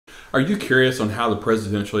Are you curious on how the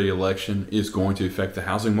presidential election is going to affect the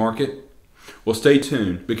housing market? Well, stay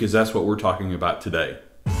tuned because that's what we're talking about today.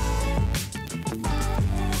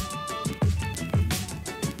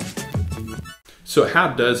 So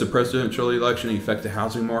how does the presidential election affect the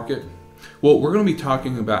housing market? Well, we're going to be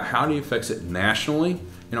talking about how it affects it nationally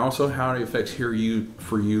and also how it affects for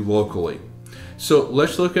you locally. So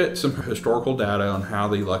let's look at some historical data on how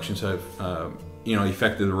the elections have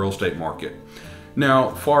affected the real estate market.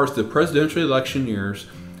 Now, as far as the presidential election years,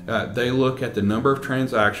 they look at the number of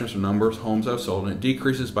transactions, the number of homes that have sold, and it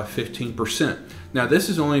decreases by 15%. Now, this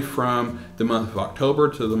is only from the month of October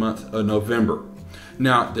to the month of November.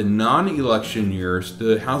 Now, the non-election years,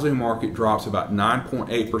 the housing market drops about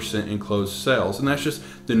 9.8% in closed sales, and that's just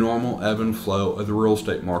the normal ebb and flow of the real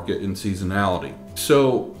estate market in seasonality.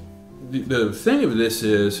 So, the thing of this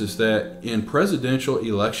is that in presidential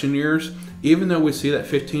election years, even though we see that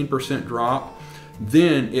 15% drop,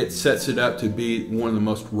 then it sets it up to be one of the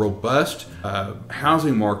most robust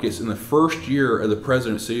housing markets in the first year of the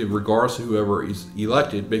presidency, regardless of whoever is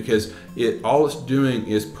elected, because all it's doing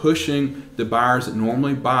is pushing the buyers that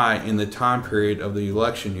normally buy in the time period of the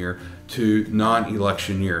election year to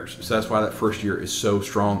non-election years. So that's why that first year is so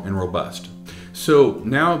strong and robust. So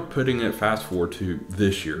now putting it fast forward to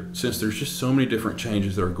this year, since there's just so many different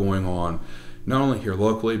changes that are going on, not only here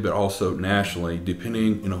locally, but also nationally,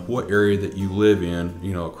 depending what area that you live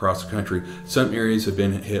in, across the country. Some areas have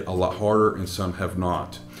been hit a lot harder and some have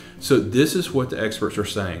not. So this is what the experts are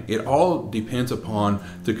saying. It all depends upon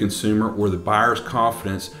the consumer or the buyer's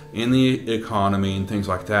confidence in the economy and things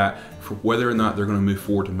like that, for whether or not they're going to move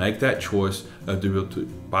forward to make that choice of to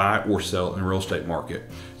buy or sell in the real estate market.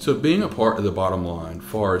 So being a part of the bottom line, as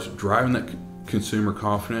far as driving that consumer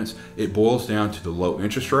confidence, it boils down to the low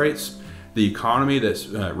interest rates, the economy that's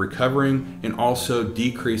recovering, and also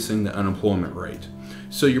decreasing the unemployment rate.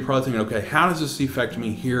 So you're probably thinking, okay, how does this affect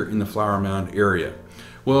me here in the Flower Mound area?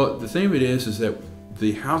 Well, the thing of it is that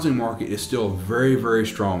the housing market is still very, very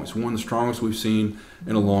strong. It's one of the strongest we've seen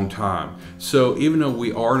in a long time. So even though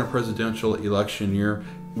we are in a presidential election year,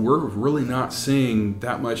 we're really not seeing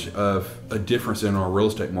that much of a difference in our real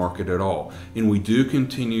estate market at all. And we do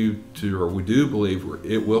believe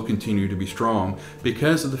it will continue to be strong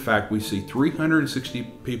because of the fact we see 360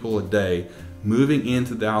 people a day moving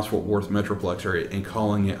into the Dallas-Fort Worth Metroplex area and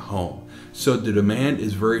calling it home. So the demand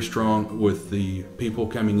is very strong with the people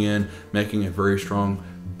coming in, making a very strong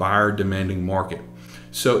buyer demanding market.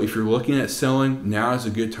 So if you're looking at selling, now is a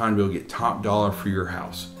good time to be able to get top dollar for your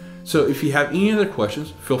house. So if you have any other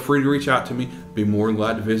questions, feel free to reach out to me. I'd be more than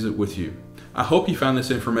glad to visit with you. I hope you found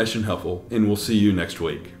this information helpful, and we'll see you next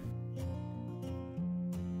week.